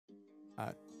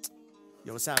Alright.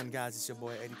 Yo, what's happening, guys? It's your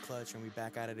boy Eddie Clutch, and we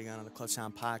back at it again on the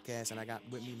ClutchTime podcast. And I got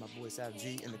with me my boy Sav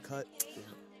G in the cut,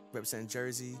 representing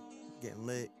Jersey, getting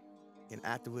lit, getting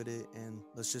active with it, and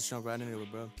let's just jump right into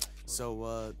it, bro.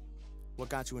 So, what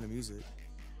got you into music?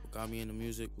 What got me into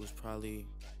music was probably,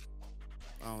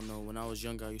 I don't know, when I was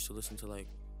younger I used to listen to like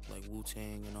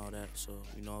Wu-Tang and all that, so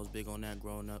I was big on that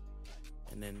growing up.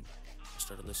 And then I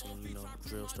started listening,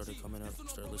 drill started coming up,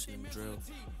 started listening to drill,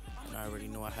 and I already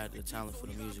know I had the talent for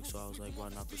the music, so I was like, why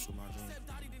not pursue my dream?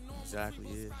 Exactly,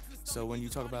 yeah. So when you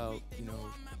talk about,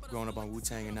 growing up on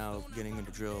Wu-Tang and now getting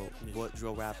into drill, what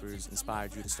drill rappers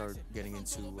inspired you to start getting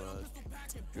into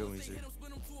drill music?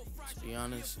 To be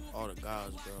honest, all the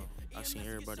guys, bro. I seen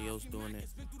everybody else doing it.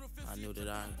 I knew that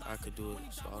I could do it,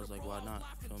 so I was like, why not?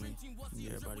 Feel me?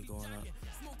 Yeah. Everybody going up.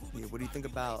 Yeah, what do you think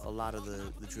about a lot of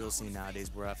the drill scene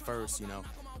nowadays, where at first,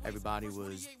 everybody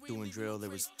was doing drill, they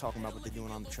was talking about what they're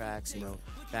doing on the tracks,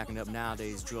 backing up.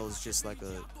 Nowadays, drill is just like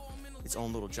its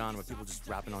own little genre, people just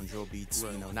rapping on drill beats,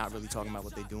 Right. Not really talking about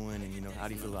what they're doing, and, how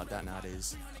do you feel about that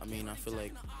nowadays? I mean, I feel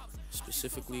like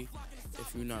specifically,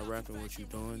 if you're not rapping what you're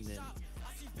doing, then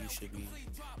you should be,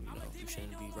 you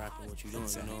shouldn't be rapping what you're doing,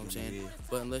 you know what I'm saying? Yeah.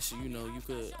 But unless, you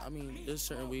could, I mean, there's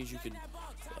certain ways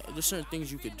there's certain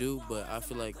things you could do, but I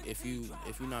feel like if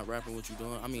you're not rapping what you're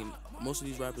doing, I mean, most of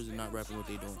these rappers are not rapping what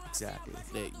they're doing. Exactly.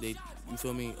 They you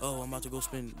feel me? Oh, I'm about to go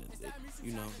spin,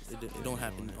 it don't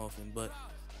happen often, but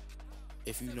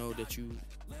if you know that you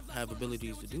have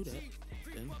abilities to do that,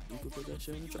 then you could put that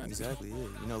shit on the track. Exactly,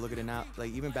 yeah. Look at it now.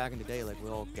 Like, even back in the day, like,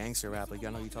 we're all gangster rap. Like, I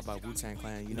know you talk about Wu-Tang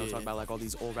Clan, Yeah. talk about, like, all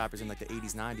these old rappers in, like, the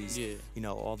 80s, 90s. Yeah.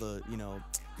 All the,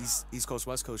 East Coast,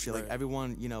 West Coast shit. Right. Like,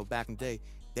 everyone, back in the day,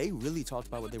 they really talked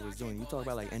about what they were doing. You talk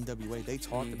about, like, NWA, they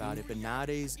talked about it. But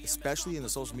nowadays, especially in the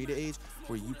social media age,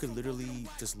 where you could literally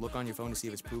just look on your phone to see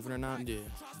if it's proven or not, Yeah.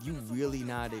 you really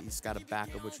nowadays got to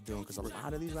back up what you're doing. Because a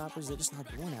lot of these rappers, they're just not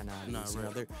doing that nowadays. Nah,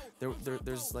 right.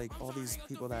 There's, like, all these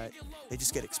people that, they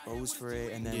just get exposed for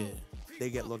it, and then Yeah. they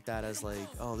get looked at as like,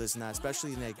 oh, this and that.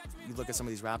 Especially, like, you look at some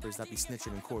of these rappers that be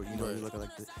snitching in court. Right. You look at,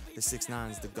 like, the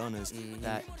 6ix9ines, the Gunners,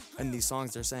 that in these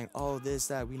songs they're saying, oh, this,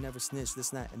 that, we never snitched,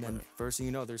 this and that, and then Right. first thing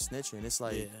you know, they're snitching. It's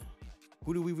like, Yeah.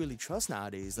 who do we really trust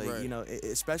nowadays? Like, Right.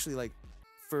 Especially, like,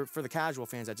 for the casual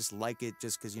fans that just like it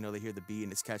just because, they hear the beat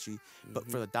and it's catchy. But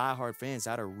for the diehard fans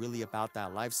that are really about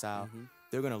that lifestyle,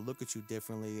 they're going to look at you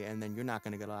differently, and then you're not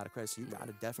going to get a lot of credit. So you got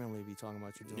to definitely be talking about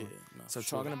what you're doing. Yeah, no, So for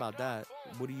sure. talking about that,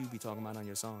 what do you be talking about on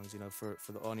your songs? For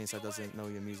the audience that doesn't know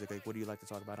your music, like, what do you like to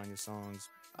talk about on your songs?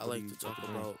 I What do like you to talk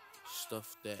bring? about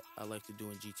stuff that I like to do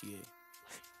in GTA.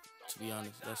 To be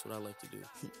honest, that's what I like to do.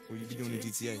 What you be doing in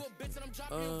GTA?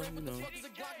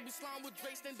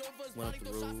 Went up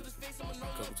the road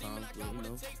a couple times,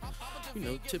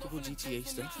 but typical GTA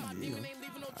stuff. I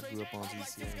grew up on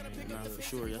GTA. Nah, for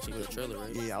sure. Y'all seen the trailer,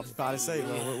 right? Yeah, I was about to say,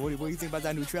 well, what do you think about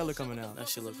that new trailer coming out? That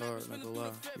shit look hard, not gonna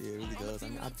lie. Yeah, it really does. I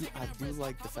mean, I do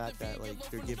like the fact that, like,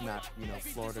 they're giving that,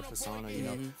 Florida persona,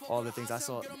 all the things. I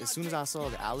saw, as soon as I saw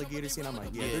the alligator scene, I'm like,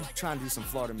 yeah, Yeah. they're trying to do some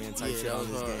Florida man type Yeah, shit that on was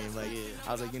this hard. game. Like, Yeah.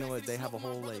 I was like, you know what, they have a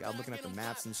whole, like, I'm looking at the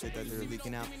maps and shit that they're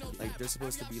leaking out. Like, they're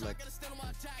supposed to be, like,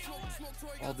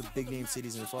 all the big name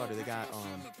cities in Florida. They got,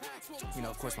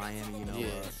 of course, Miami,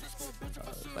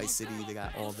 Vice City. They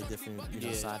got all the different,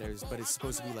 Yeah. side areas. But it's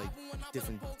supposed to be, like,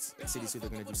 different cities, so they're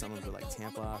going to do something with, like,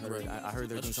 Tampa, I heard. Right. I heard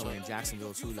they're That's doing something in what's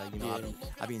Jacksonville, too. Like, Yeah.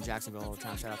 I be in Jacksonville all the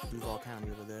time. Shout out to Duval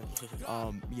County over there.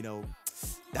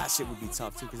 That shit would be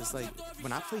tough, too, because it's like,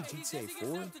 when I played GTA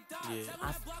 4, Yeah.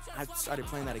 I started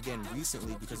playing that again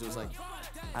recently because it was like,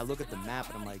 I look at the map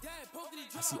and I'm like,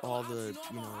 I see all the,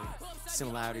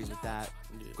 similarities with that.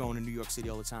 Yeah. Going to New York City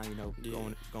all the time,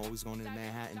 Yeah. always going into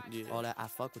Manhattan, Yeah. all that. I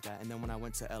fuck with that. And then when I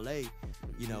went to LA,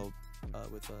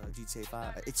 with GTA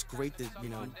 5, it's great to,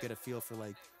 get a feel for,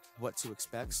 like, what to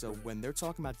expect. So when they're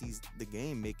talking about the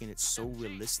game, making it so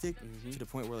realistic to the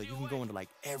point where, like, you can go into, like,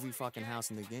 every fucking house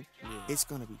in the game, it's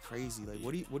gonna be crazy. Like,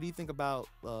 what do you think about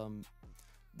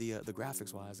the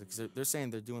graphics wise? Because they're saying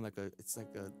they're doing the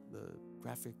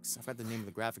graphics. I forgot the name of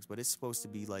the graphics, but it's supposed to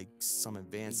be like some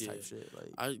advanced type shit.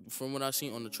 Like, From what I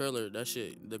seen on the trailer, that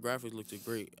shit, the graphics looked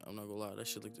great. I'm not gonna lie, that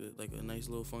shit looked like a nice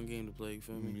little fun game to play. You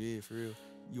feel me? yeah, for real.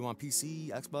 You on PC,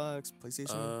 Xbox,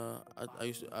 PlayStation?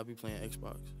 I be playing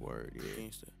Xbox. Word, yeah.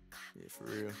 Gangsta. Yeah, for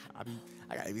real.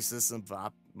 I got every system,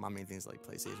 but my main thing is like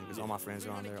PlayStation because all my friends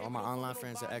are on there. All my online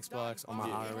friends are Xbox. All my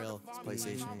IRL is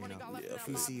PlayStation. Yeah,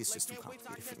 PC is just too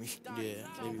complicated for me. Yeah,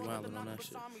 they be wildin' on that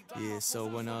shit. Yeah. So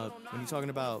when you're talking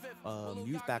about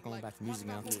back to music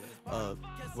now,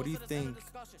 what do you think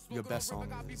your best song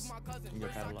is in your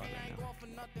catalog right now?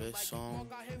 Best song,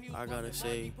 I gotta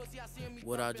say,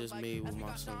 what I just made with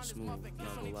my son Smooth.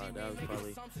 Not gonna lie, that was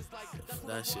probably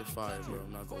That shit fire, bro.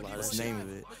 I'm not gonna lie. What's That the shit, name of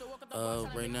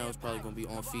it? right now it's probably gonna be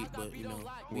On Feet, but you know,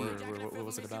 What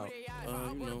was it about?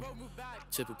 you know,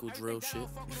 typical drill shit.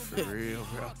 For real,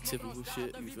 bro. Typical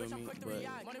shit, you feel me? But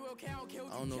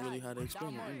I don't know really how to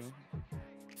explain it, you know.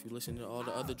 If you listen to all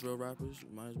the other drill rappers, you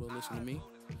might as well listen to me.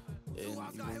 And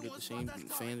you're gonna get the same,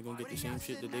 fans are gonna get the same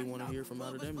shit that they wanna hear from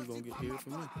out of them, you're gonna hear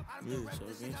from me. Yeah. So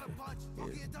gangsta.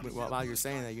 Yeah. But while you're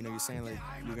saying that, you know, you're saying like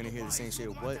you're gonna hear the same shit.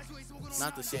 What?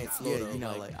 Not the same flow, Yeah, though, you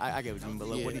know, like I get what you mean, but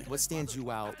like, Yeah. what stands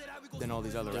you out than all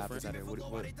these other rappers out Different.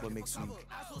 there? What makes you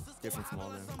different from all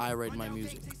them? I write my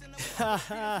music.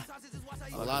 A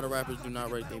lot of rappers do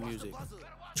not write their music.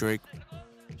 Drake.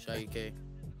 Shaggy K.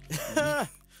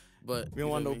 But We don't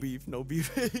want no beef, no beef.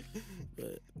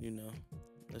 But you know,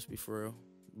 let's be for real.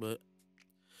 But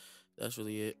that's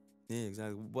really it. Yeah,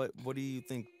 exactly. What do you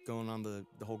think going on the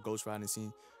whole ghostwriting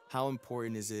scene? How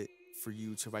important is it for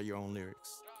you to write your own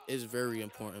lyrics? It's very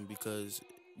important because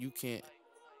you can't,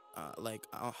 like,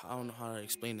 I don't know how to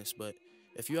explain this, but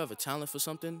if you have a talent for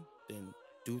something, then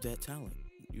do that talent.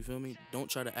 You feel me?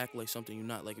 Don't try to act like something you're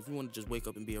not. Like, if you want to just wake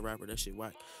up and be a rapper, that shit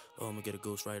whack. Oh, I'm gonna get a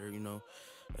ghostwriter, you know.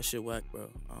 That shit whack, bro.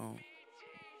 I don't know.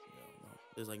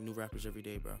 There's like new rappers every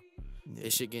day, bro. Yeah,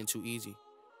 This shit getting too easy.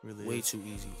 really Way is. too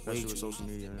easy. Especially Way with too social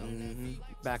easy. media, you know?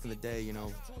 Mm-hmm. Back in the day, you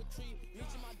know,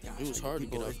 It was hard to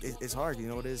get up. It's hard, you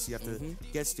know what it is? You have to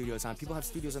get studio time. People have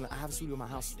studios, and I have a studio in my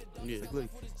house. Yeah. Like, look,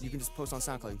 you can just post on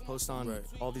SoundCloud, you post on Right.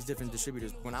 all these different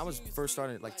distributors. When I was first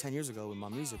started, like 10 years ago with my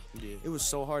music, Yeah. it was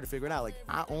so hard to figure it out. Like,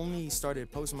 I only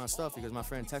started posting my stuff because my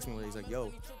friend texted me one day. He's like,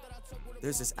 yo,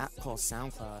 there's this app called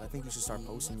SoundCloud. I think you should start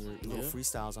posting your little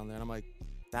freestyles on there. And I'm like,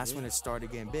 that's when it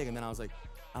started getting big. And then I was like,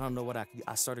 I don't know what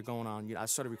I started going on. You know, I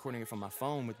started recording it from my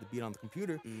phone with the beat on the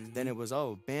computer. Then it was,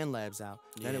 oh, BandLab's out.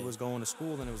 Then it was going to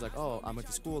school. Then it was like, oh, I went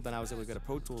to school. Then I was able to get a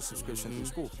Pro Tools subscription through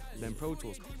school. Then Pro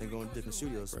Tools. Then going to different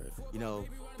studios. You know,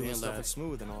 doing stuff with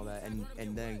Smooth and all that.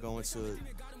 And then going to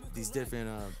these different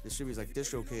distributors like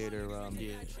DistroKid or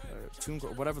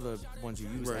TuneCore, whatever the ones you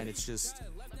use. And it's just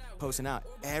posting out.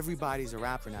 Everybody's a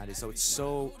rapper nowadays, so it's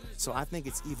so I think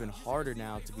it's even harder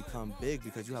now to become big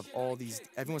because you have all these.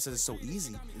 Everyone says it's so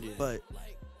easy, but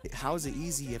how is it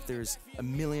easy if there's a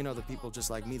million other people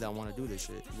just like me that want to do this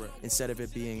shit? Instead of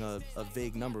it being a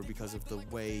vague number because of the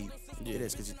way it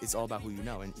is, because it's all about who you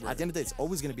know. And at the end of the day, it's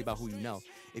always going to be about who you know.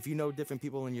 If you know different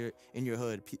people in your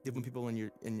hood, different people in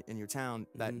your town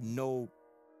that know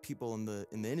people in the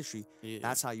industry,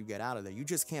 that's how you get out of there. You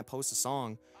just can't post a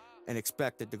song and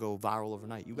expect it to go viral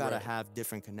overnight. You gotta have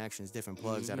different connections, different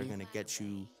plugs that are gonna get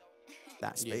you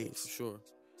that space. Yeah, for sure.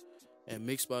 And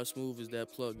Mixed by Smooth is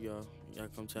that plug, y'all. Y'all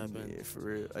come tap in. Yeah, for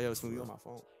real. Yo, Smooth, you on my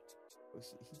phone?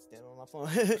 He's standing on my phone.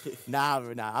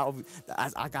 Nah.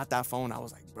 I got that phone. I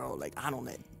was like, bro, like I don't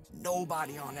let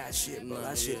nobody on that shit, bro.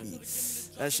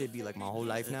 That should be like my whole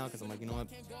life now. Cause I'm like, you know what?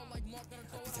 I be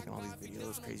taking all these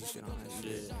videos, crazy shit on that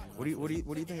shit. Yeah. What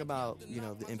do you think about, you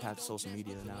know, the impact of social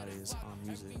media nowadays on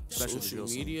music, especially the Social drill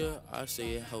scene? media, I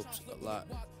say it helps a lot.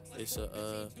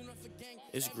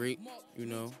 It's great, you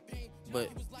know, but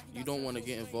you don't want to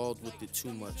get involved with it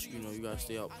too much. You know, you gotta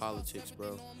stay out politics,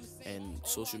 bro. And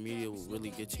social media will really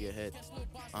get to your head,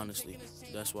 honestly.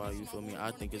 That's why, you feel me,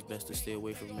 I think it's best to stay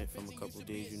away from it from a couple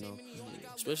days, you know.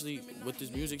 Especially with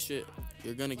this music shit,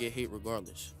 you're gonna get hate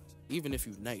regardless. Even if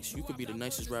you're nice, you could be the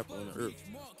nicest rapper on the earth.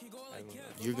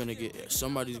 You're gonna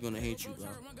somebody's gonna hate you, bro.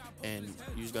 And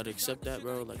you just gotta accept that,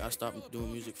 bro. Like, I stopped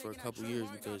doing music for a couple years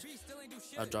because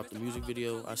I dropped a music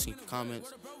video, I seen the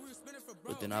comments,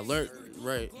 but then I learned,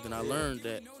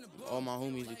 that all my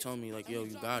homies, they tell me, like, yo,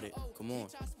 you got it, come on.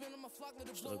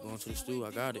 Start going to the studio,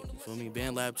 I got it. You feel me?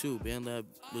 BandLab too. BandLab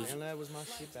was my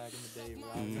shit back in the day, bro.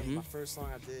 I remember my first song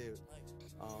I did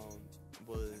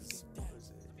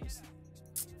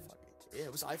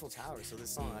it was Eiffel Tower. So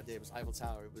this song I did was Eiffel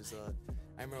Tower. It was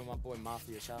I remember my boy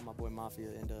Mafia, shout out my boy Mafia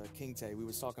and King Tay. We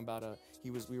was talking about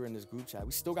we were in this group chat.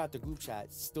 We still got the group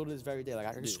chat still to this very day. Like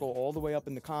I can scroll all the way up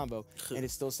in the convo and it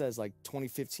still says like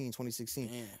 2015, 2016.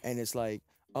 And it's like,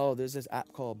 oh, there's this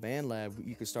app called BandLab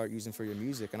you can start using for your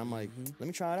music. And I'm like, let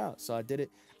me try it out. So I did it.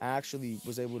 I actually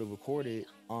was able to record it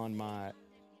on my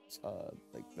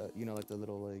like the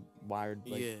little like wired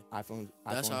iPhone.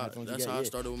 That's how I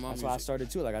started with my music. That's why I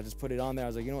started too. Like I just put it on there. I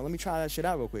was like, you know what, let me try that shit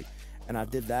out real quick. And I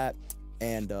did that.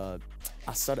 And I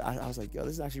was like, yo,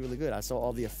 this is actually really good. I saw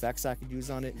all the effects I could use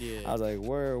on it. I was like,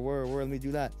 where, let me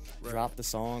do that. Dropped the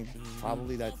song.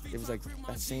 Probably it was like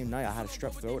that same night I had a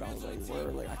strep throat. I was like,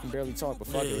 where, like I can barely talk, but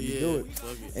fuck it, let me do it.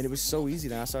 And it was so easy.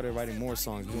 Then I started writing more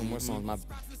songs, doing more songs.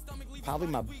 Probably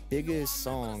my biggest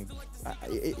song,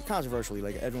 controversially,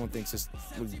 like everyone thinks this,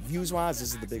 views-wise,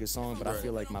 this is the biggest song, but I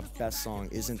feel like my best song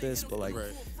isn't this, but like,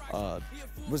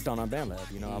 was done on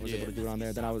BandLab. You know, I was able to do it on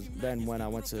there. Then when I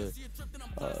went to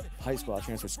high school, I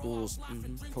transferred schools.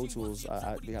 Pro Tools,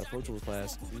 we had a Pro Tools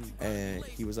class, and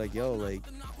he was like, "Yo, like,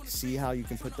 see how you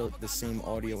can put the same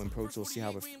audio in Pro Tools, see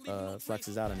how it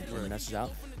flexes out and meshes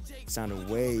out." Sounded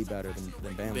way better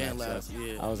than BandLab.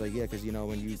 So I was like, yeah, because you know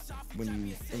when you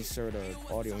insert an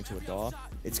audio into a DAW,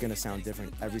 it's gonna sound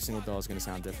different. Every single DAW is gonna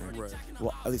sound different. Right.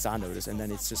 Well, at least I noticed. And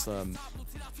then it's just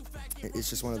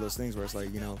one of those things where it's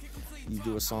like, you know, you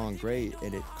do a song great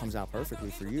and it comes out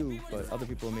perfectly for you, but other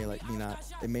people may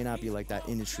it may not be like that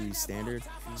industry standard.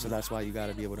 So that's why you got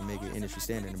to be able to make it industry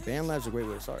standard. And BandLab's a great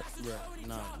way to start. Right.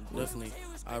 Nah, definitely.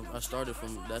 I started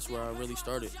from, that's where I really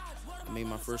started. I made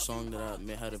my first song that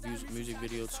I had a music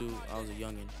video to. I was a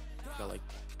youngin', got like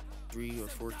 3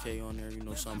 or 4K on there, you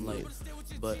know, something like.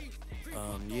 But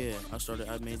yeah,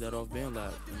 I made that off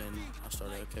BandLab, and then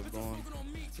I kept going,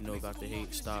 you know, got the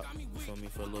hate, stopped, you feel me,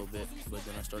 for a little bit, but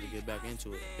then I started to get back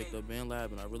into it, picked up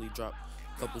BandLab, and I really dropped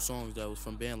a couple songs that was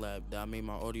from BandLab that I made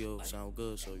my audio sound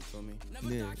good, so you feel me?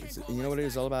 Yeah, you know what it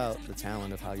is all about? The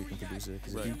talent of how you can produce it,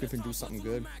 because if you can produce something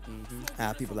good, I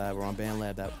have people that were on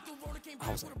BandLab that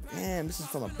I was like, damn, this is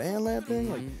from a BandLab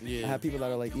thing? Like, I have people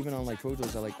that are like, even on like Pro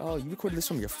Tools, are like, oh, you recorded this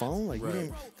from your phone? Like, you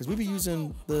didn't, because we be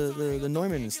using the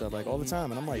Neumann and stuff like all the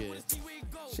time, and I'm like,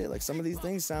 shit, like some of these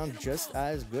things sound just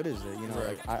as good as it, you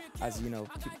know, like as you know,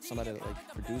 somebody that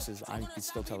like produces, I can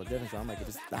still tell the difference. But I'm like, if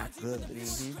it's that good,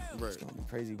 it's gonna be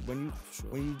crazy. When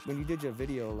you did your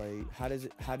video, like,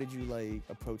 how did you like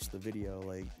approach the video,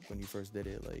 like when you first did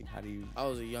it, like how do you? I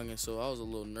was a youngin', so I was a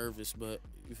little nervous, but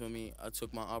you feel me? I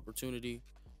took my opportunity.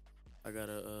 I got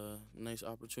a nice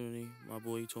opportunity. My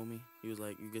boy, he told me, he was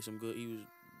like, you get some good. He was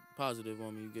positive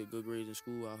on me. You get good grades in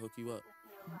school, I'll hook you up.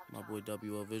 My boy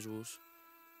WL Visuals.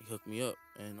 He hooked me up,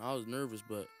 and I was nervous,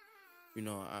 but you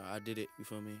know, I did it. You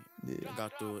feel me? Yeah. I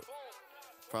got through it.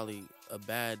 Probably a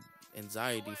bad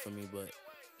anxiety for me, but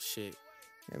shit.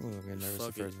 Everyone's gonna get nervous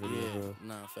the first video, bro.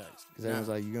 Nah, facts. Because everyone's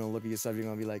like, you're gonna look at yourself, you're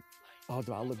gonna be like, oh,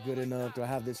 do I look good enough? Do I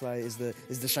have this right? Is the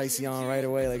shicey on right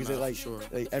away? Like, is it like,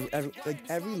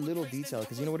 every little detail?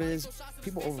 Because you know what it is?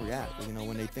 People overreact. You know,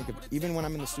 when they think of, even when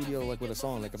I'm in the studio, like with a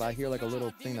song, like if I hear like a little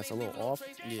thing that's a little off,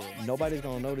 nobody's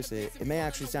gonna notice it. It may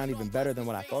actually sound even better than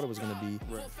what I thought it was gonna be,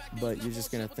 but you're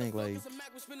just gonna think like,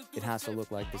 it has to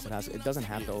look like this. It doesn't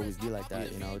have to always be like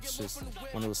that. You know, it's just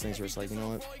one of those things where it's like, you know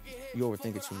what? You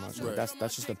overthink it too much. Like,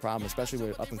 that's just the problem, especially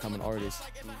with up and coming artists.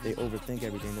 They overthink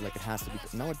everything. They're like, it has to be.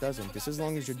 No, it doesn't. Just as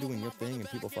long as you're doing your thing and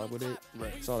people fuck with it,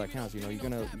 it's all that counts. You know, you're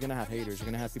gonna have haters. You're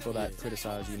gonna have people that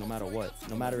criticize you, no matter what.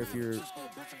 No matter if you're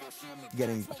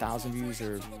getting 1,000 views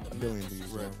or 1 billion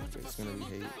views. You know? It's gonna be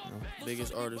hate. You know?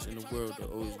 Biggest artists in the world are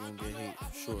always gonna get hate,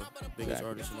 for sure. Biggest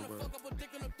artists in the world.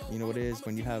 You know what it is?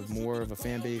 When you have more of a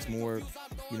fan base, more,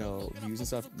 you know, views and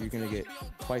stuff, you're gonna get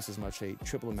twice as much hate,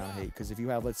 triple amount of hate. Because if you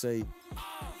have, let's say,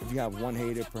 if you have 1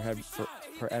 hater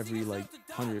per every like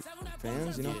 100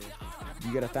 fans, you know,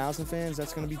 you get 1,000 fans,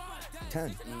 that's gonna be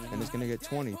 10, and it's gonna get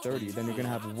 20, 30. Then you're gonna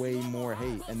have way more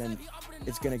hate, and then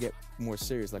it's gonna get more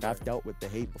serious. Like I've dealt with the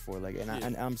hate before, like, and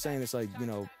I'm saying this like, you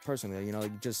know, personally, you know,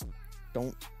 like, just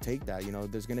don't take that. You know,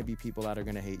 there's gonna be people that are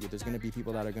gonna hate you. There's gonna be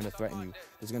people that are gonna threaten you.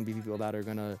 There's gonna be people that are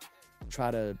gonna try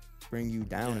to bring you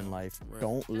down in life.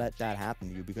 Don't let that happen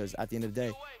to you, because at the end of the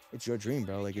day, it's your dream,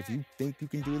 bro. Like if you think you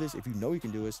can do this, if you know you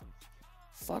can do this,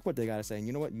 fuck what they gotta say. And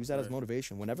you know what? Use that as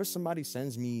motivation. Whenever somebody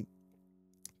sends me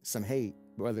some hate,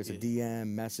 whether it's a DM,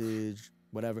 message,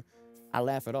 whatever, I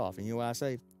laugh it off. And you know what I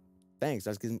say? Thanks.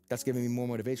 That's giving me more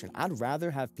motivation. I'd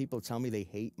rather have people tell me they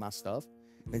hate my stuff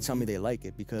than tell me they like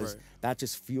it, because that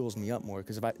just fuels me up more.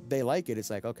 Because if they like it, it's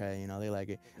like, okay, you know, they like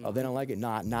it. Oh, they don't like it?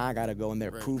 Nah, I gotta go in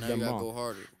there, prove them wrong. Go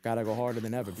harder. Gotta go harder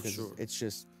than ever, because it's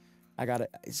just,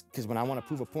 it's because when I want to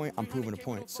prove a point, I'm proving a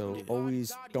point. So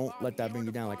always don't let that bring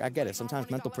you down. Like, I get it. Sometimes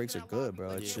mental breaks are good,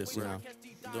 bro. It's just, you know.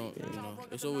 You know,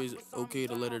 it's always okay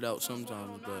to let it out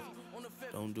sometimes, but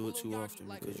don't do it too often,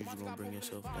 because you're just gonna bring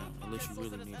yourself down unless you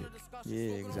really need it.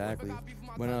 Yeah, exactly.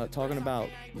 When talking about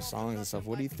the songs and stuff,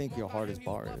 what do you think your hardest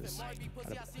bar is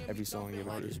out of every song you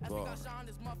ever did? Hardest bar.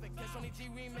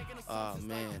 Ah,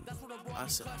 man, I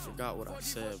forgot what I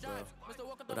said, bro.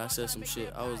 But I said some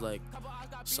shit. I was like,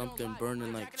 something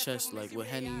burning like chest, like with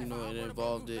Henny, you know, it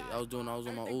involved it. I was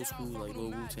on my old school, like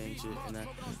little Wu-Tang shit, and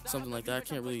something like that. I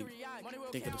can't really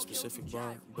think of the specific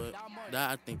bar, but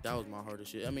I think that was my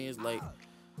hardest shit. I mean, it's like,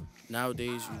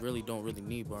 nowadays you really don't really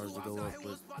need bars to go up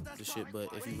with the shit, but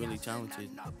if you're really talented,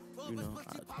 you know,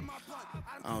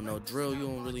 I don't know, drill, you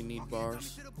don't really need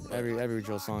bars. Every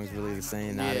drill song is really the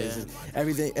same nowadays.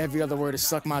 Every other word is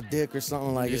suck my dick or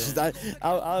something like. It's just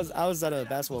I was at a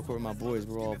basketball court with my boys.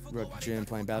 We're all at the gym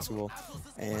playing basketball,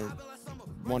 and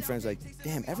one friend's like,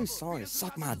 damn, every song is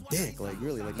suck my dick. Like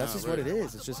really, like that's just what it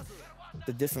is. It's just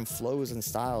the different flows and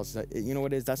styles. You know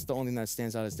what it is? That's the only thing that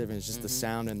stands out as different. It's just the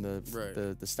sound and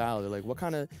the style. They're like, what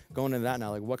kind of going into that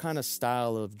now? Like, what kind of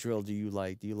style of drill do you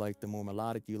like? Do you like the more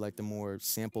melodic? Do you like the more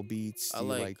sample beats? Do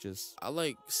you like just? I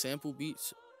like sample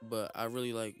beats, but I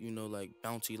really like like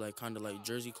bouncy, like kind of like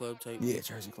Jersey Club type. Yeah,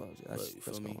 Jersey Clubs. Yeah,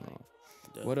 that's going on.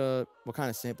 Yeah. What kind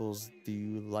of samples do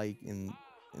you like in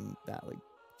that? Like,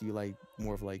 do you like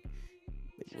more of like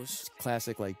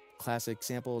classic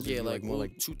samples? Yeah, like more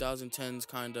like 2010s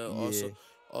kind of. Yeah.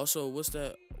 Also, what's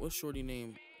shorty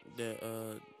name that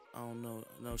I don't know.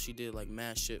 No, she did like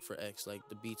mad shit for X, like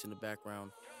the beats in the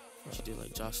background. She did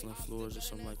like Jocelyn Floors or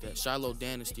something like that. Shiloh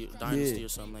Dynasty or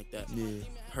something like that. Yeah.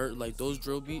 Her like those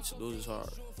drill beats, those is hard.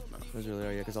 Those really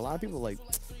are, yeah. Because a lot of people like,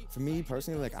 for me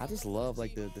personally, like I just love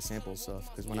like the sample stuff.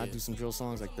 Because when I do some drill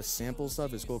songs, like the sample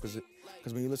stuff is cool.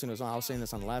 Because when you listen to a song, I was saying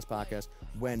this on the last podcast,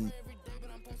 when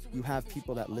you have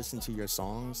people that listen to your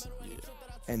songs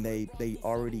and they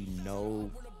already know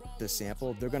the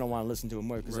sample, they're gonna want to listen to it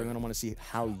more because they're gonna want to see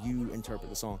how you interpret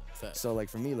the song. Fact. So like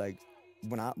for me, like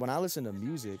when I listen to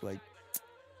music, like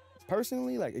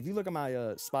personally, like if you look at my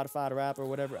Spotify rap or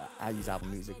whatever, I use Apple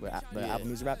Music, but Apple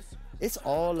Music rap, it's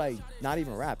all like not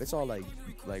even rap, it's all like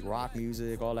rock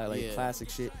music, all that like classic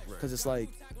shit, because it's like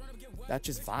that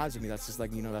just vibes with me. That's just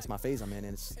like that's my phase I'm in,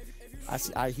 and it's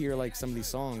I hear like some of these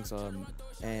songs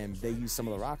and they use some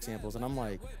of the rock samples, and I'm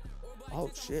like, oh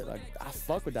shit, like I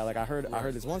fuck with that. Like I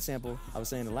heard this one sample. I was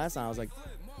saying the last time, I was like,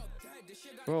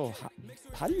 bro,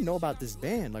 how do you know about this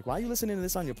band? Like, why are you listening to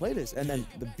this on your playlist? And then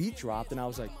the beat dropped, and I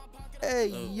was like, hey,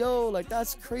 yo, like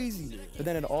that's crazy. But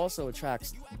then it also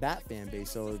attracts that fan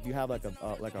base. So if you have like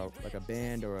a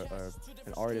band or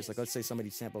an artist, like let's say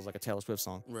somebody samples like a Taylor Swift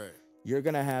song, you're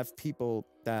gonna have people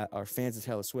that are fans of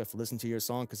Taylor Swift listen to your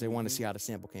song because they want to see how the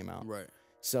sample came out. Right.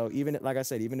 So even like I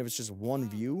said, even if it's just one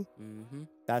view,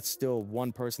 that's still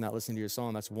one person that listened to your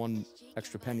song. That's one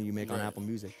extra penny you make on Apple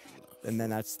Music, and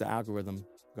then that's the algorithm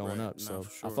going up. So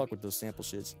I fuck with those sample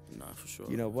shits. Nah, for sure.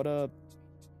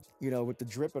 With the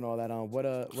drip and all that on,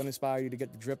 what inspired you to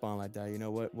get the drip on like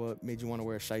that? What made you want to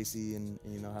wear shicey and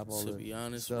have all the. To be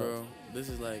honest, stuff? bro, this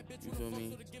is like, you feel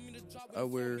me? I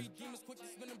wear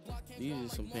these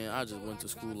are some pants. I just went to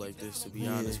school like this. To be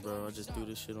honest, bro, I just threw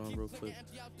this shit on real quick.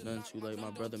 Nothing too like. My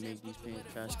brother made these pants.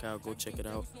 Cash Cow, go check it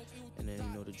out. And then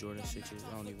the Jordan 6s.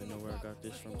 I don't even know where I got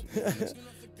this from. To be honest,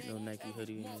 Nike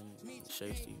hoodie and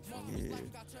shicey. Yeah.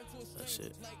 That's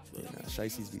it. But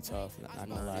shiceys be tough. Not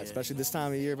gonna lie, especially this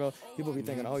time of year, bro. People be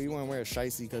thinking, oh, you want to wear a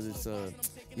shicey because it's the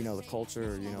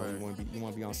culture. You want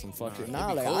to be on some fuck shit.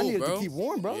 Nah, like cold, I need it to keep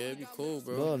warm, bro. Yeah, it'd be cool,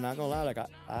 bro. Bro, not gonna lie, like I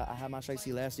had my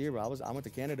shicey last year, bro. I went to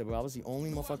Canada, bro. I was the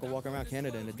only motherfucker walking around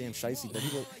Canada in a damn shicey. But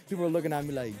people are looking at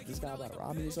me like, this guy about to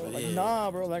rob me or something. Like, nah,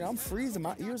 bro. Like I'm freezing.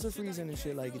 My ears are freezing and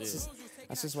shit. Like it's just.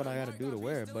 That's just what I gotta do to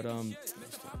wear. But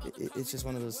it's just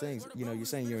one of those things. You're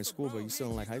saying you're in school, but you still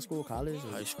in like high school, college?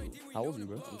 High school. How old are you,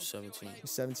 bro? I'm 17. You're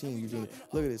 17. You doing?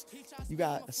 Look at this. You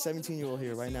got a 17-year-old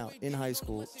here right now in high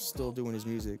school, still doing his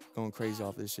music, going crazy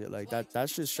off this shit. Like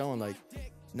that's just showing like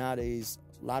nowadays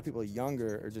a lot of people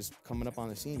younger are just coming up on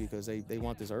the scene because they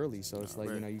want this early. So it's like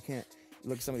you can't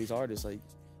look at some of these artists like.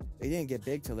 They didn't get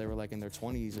big till they were like in their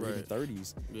 20s or even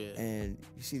 30s. Yeah. And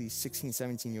you see these 16,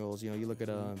 17-year-olds, you look at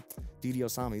Didi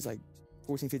Osama, he's like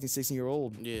 14, 15,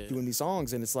 16-year-old doing these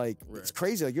songs. And it's like, it's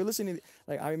crazy. Like you're listening to,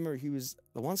 like I remember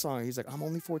the one song, he's like, I'm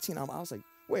only 14. I was like,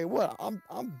 wait, what? I'm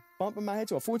bumping my head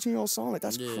to a 14-year-old song? Like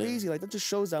that's crazy. Like that just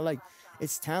shows that like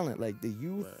it's talent. Like the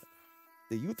youth.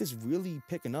 The youth is really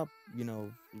picking up,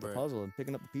 the puzzle and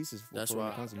picking up the pieces when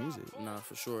it comes to music. Nah,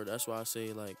 for sure. That's why I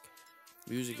say like,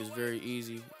 music is very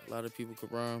easy. A lot of people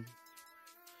could rhyme.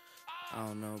 I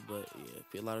don't know, but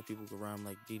yeah, a lot of people could rhyme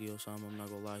like Didi Osama. I'm not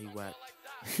gonna lie, he whack.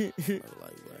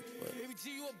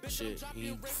 But shit,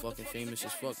 he fucking famous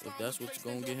as fuck. If that's what's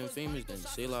gonna get him famous, then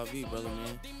say la vie, brother,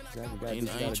 man. Exactly. I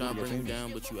ain't trying to bring you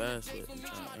down, but you asked it. I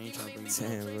ain't trying to bring you down.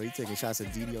 Damn, bro, you taking shots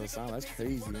at Didi Osama. That's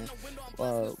crazy, man.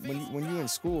 When you in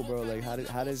school, bro, like how does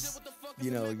how do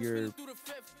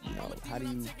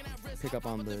you pick up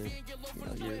on the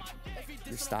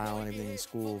your style and everything in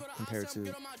school compared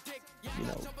to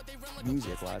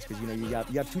music wise? Because you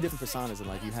have two different personas in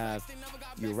life. You have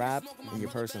your rap and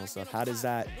your personal stuff. How does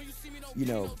that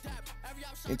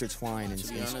intertwine in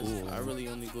school? I really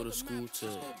only go to school to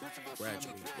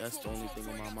graduate. That's the only thing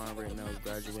on my mind right now is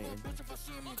graduating,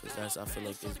 because I feel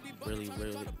like it's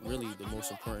really the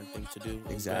most important thing to do.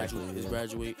 Exactly. Is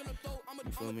graduate.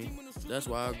 You feel me? That's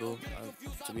why I go.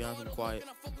 To be honest, I'm quiet.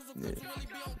 Yeah.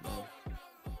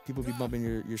 people be bumping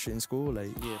your shit in school?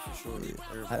 Like, Yeah, for sure.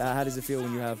 yeah. How does it feel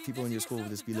when you have people in your school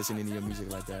just be listening to your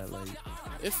music like that? Like,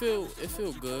 It feel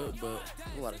good, but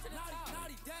a lot of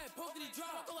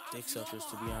dick suckers,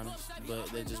 to be honest. But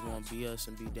they just want to be us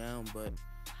and be down. But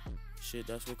shit,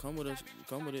 that's what come with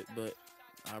it. But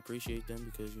I appreciate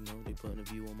them because they putting a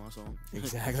view on my song.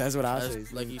 exactly, that's what I say.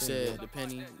 Like you said, the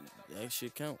penny, that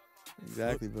shit count.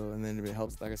 Exactly, bro. And then it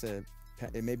helps. Like I said,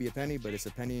 it may be a penny, but it's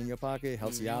a penny in your pocket.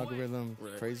 Helps the algorithm,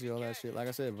 crazy, all that shit. Like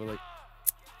I said, but like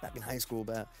back in high school,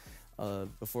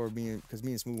 before because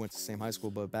me and Smooth went to the same high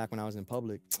school, but back when I was in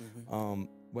public,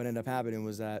 what ended up happening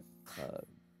was that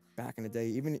back in the day,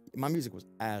 even my music was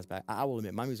ass back. I will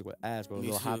admit, my music was ass, bro. A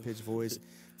little high pitched voice,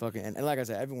 fucking, and like I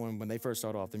said, everyone when they first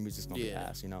start off, their music's gonna be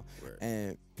ass, Right.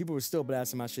 And people were still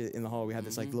blasting my shit in the hall. We had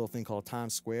this like little thing called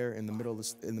Times Square in the middle of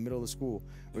the school.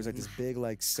 Where it was like this big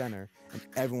like center, and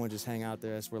everyone just hang out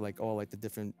there. That's where like all like the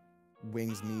different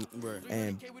wings meet,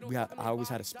 and I always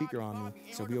had a speaker on me,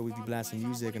 so we always be blasting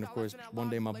music. And of course, one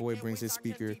day my boy brings his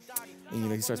speaker,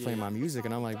 and he starts playing my music,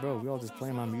 and I'm like, bro, we all just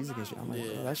playing my music and shit. I'm like,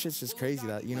 bro, that shit's just crazy.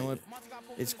 That what,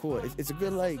 it's cool. It's a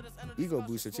good like ego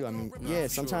booster too. I mean,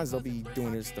 sometimes they'll be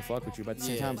doing this to fuck with you, but at the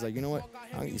same time, it's like, you know what,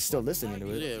 you're still listening to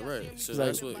it. Yeah, right. So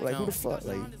that's what like, who the fuck,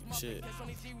 like, shit.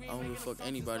 I don't give a fuck.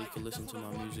 Anybody can listen to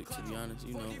my music. To be honest,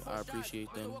 I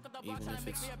appreciate them, even if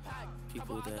it's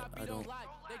people that I don't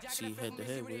see head to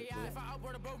head with,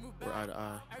 or eye to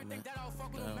eye.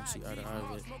 I don't see eye to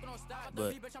eye with.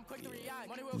 But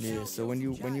yeah. So when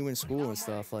you in school and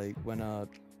stuff, like when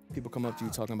people come up to you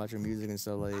talking about your music and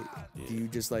stuff, like, do you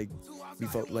just like be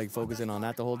focusing on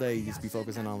that the whole day? You just be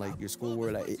focusing on like your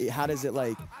schoolwork. Like, how does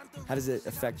it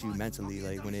affect you mentally?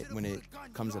 Like when it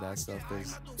comes to that stuff,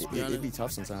 because it'd be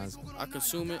tough sometimes. I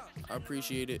consume it, I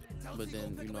appreciate it, but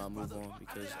then I move on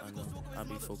because I know I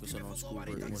be focusing on schoolwork.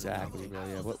 Exactly, bro.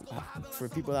 Yeah. For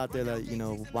people out there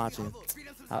that watching,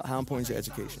 how important is your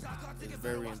education? It's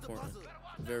very important.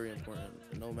 Very important.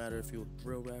 No matter if you're a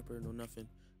real rapper, no nothing.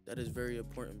 That is very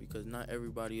important because not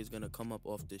everybody is gonna come up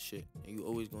off this shit, and you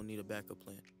always gonna need a backup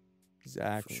plan.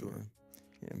 Exactly. For sure. Man.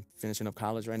 Yeah, I'm finishing up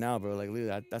college right now, bro. Like,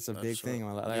 literally, that's a big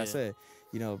thing. Like I said,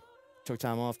 took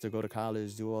time off to go to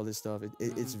college, do all this stuff.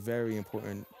 It's very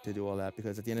important to do all that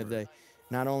because at the end of the day,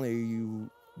 not only are you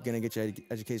gonna get your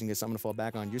education, get something to fall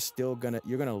back on, you're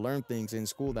gonna learn things in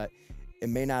school that it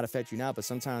may not affect you now, but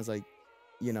sometimes like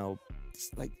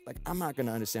I'm not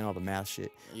gonna understand all the math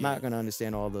shit. I'm not gonna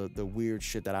understand all the weird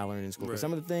shit that I learned in school. But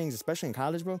some of the things, especially in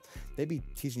college, bro, they be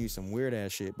teaching you some weird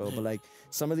ass shit, bro. But like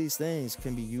some of these things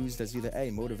can be used as either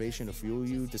motivation to fuel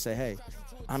you to say, hey,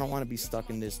 I don't want to be stuck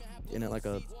in like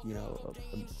a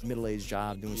middle-aged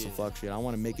job doing some fuck shit. I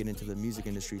want to make it into the music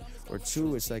industry. Or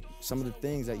two, it's like some of the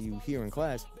things that you hear in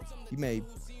class, you may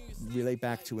relate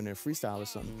back to in a freestyle or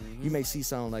something. You may see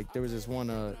something like there was this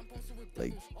one.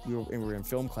 Like we were in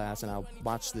film class and I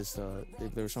watched this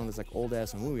they were showing this like old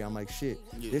ass movie. I'm like, shit,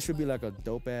 this should be like a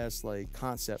dope ass like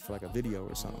concept for like a video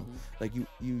or something. Like you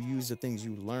use the things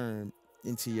you learn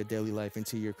into your daily life,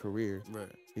 into your career,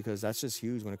 because that's just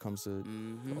huge when it comes to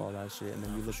all that shit. And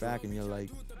then you look back and you're like,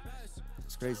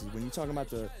 it's crazy when you're talking about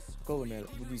the Cola Man.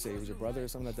 What did you say? It was your brother or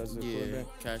something that does the Cola Man?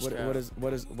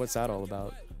 What's that all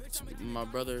about? My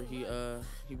brother,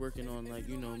 he working on like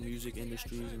music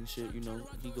industries and shit. He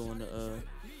going to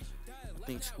I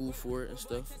think school for it and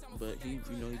stuff. But he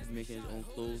be making his own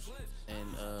clothes.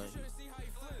 And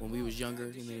when we was younger,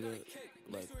 he made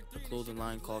a clothing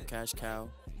line called Cash Cow.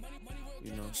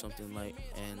 Something like,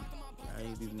 and I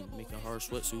ain't be making hard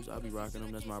sweatsuits. I'll be rocking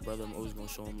them. That's my brother. I'm always gonna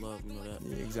show him love. That.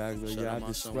 Yeah, exactly. Shout I have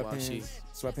the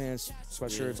sweatpants,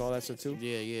 sweatshirts, all that stuff too.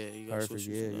 Yeah. Perfect.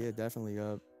 Yeah, definitely.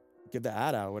 Give the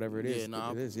ad out, whatever it is.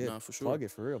 Nah, for sure. Plug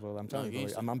it for real, bro. I'm telling you,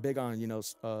 bro. I'm big on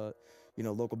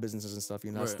local businesses and stuff.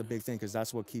 That's the big thing because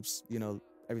that's what keeps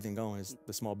everything going is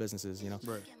the small businesses.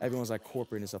 Everyone's like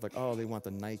corporate and stuff. Like, oh, they want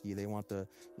the Nike, they want the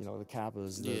the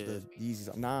Kappas, the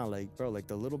Yeezys. Nah, like bro, like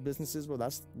the little businesses, bro.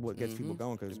 That's what gets people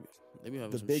going because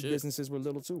the big businesses were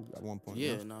little too at one point.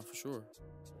 Yeah, nah, for sure.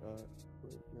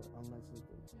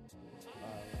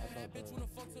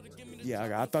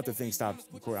 I thought the thing stopped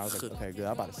recording. I was like, okay, good.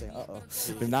 I'm about to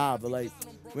say, but nah. But like,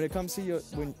 when it comes to your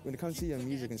when it comes to your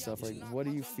music and stuff, like, what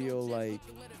do you feel like?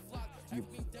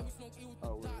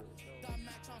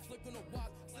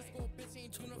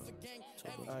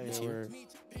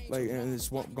 Like, and it's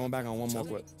going back on one more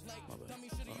quick.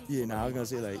 Yeah, I was gonna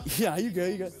say like, you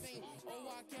good.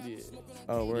 Yeah.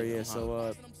 Oh, where? Yeah.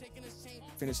 So,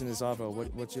 finishing this off,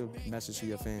 what's your message to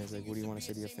your fans? Like, what do you want to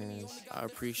say to your fans? I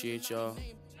appreciate y'all.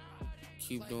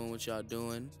 Keep doing what y'all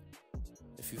doing.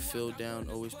 if you feel down,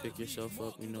 always pick yourself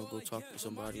up. You know, go talk to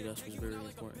somebody. That's what's very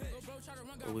important.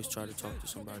 Always try to talk to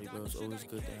somebody, bro. It's always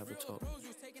good to have a talk.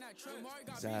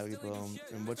 Exactly, bro.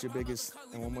 And what's your biggest?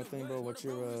 And one more thing, bro. What's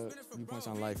your viewpoints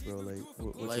on life, bro? Like,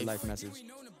 what's your life message?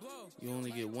 You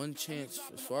only get one chance,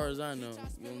 as far as I know.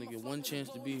 You only get one chance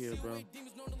to be here, bro.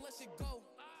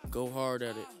 Go hard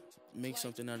at it. Make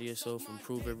something out of yourself and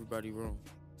prove everybody wrong.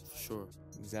 For sure.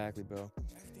 Exactly, bro.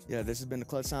 Yeah, this has been the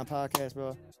ClutchTime podcast,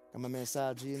 bro. Got my man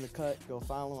Sal G in the cut. Go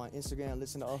follow him on Instagram.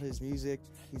 Listen to all his music.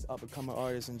 He's up and coming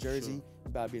artist in Jersey. Sure.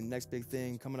 About to be the next big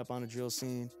thing coming up on the drill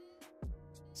scene.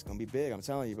 It's gonna be big. I'm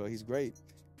telling you, bro. He's great.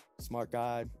 Smart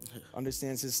guy.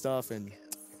 Understands his stuff, and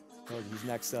he's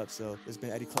next up. So it's been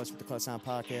Eddie Clutch with the ClutchTime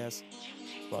podcast.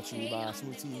 Brought to you by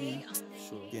Smooth TV.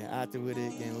 Sure. Getting active with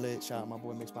it, getting lit. Shout out my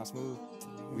boy Mixed by Smooth.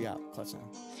 We out. ClutchTime.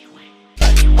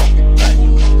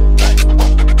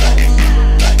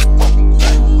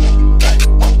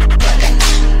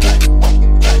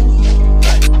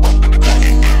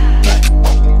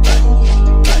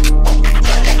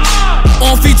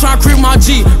 On feet tryna creep my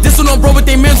G. This one on bro with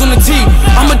they mans on the T.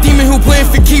 I'm a demon who playing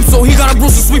for keeps, so he got a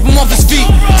bruise to sweep him off his feet.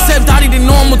 Said Dottie, they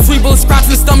know I'm a tweet, but a scratch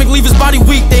in the stomach leave his body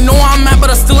weak. They know I'm mad, but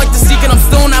I still like to seek, and I'm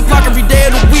still on that block every day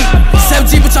of the week.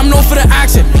 7G, bitch, I'm known for the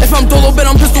action. If I'm dolo, bet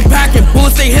I'm pistol packing.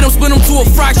 Bullets they hit him, split him to a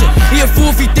fraction. He a fool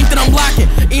if he think that I'm lacking.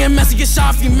 EMS, he get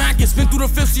shot if he macking. Spin through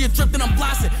the fifth, see a trip, then I'm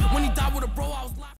blasting. When he died with a bro, I was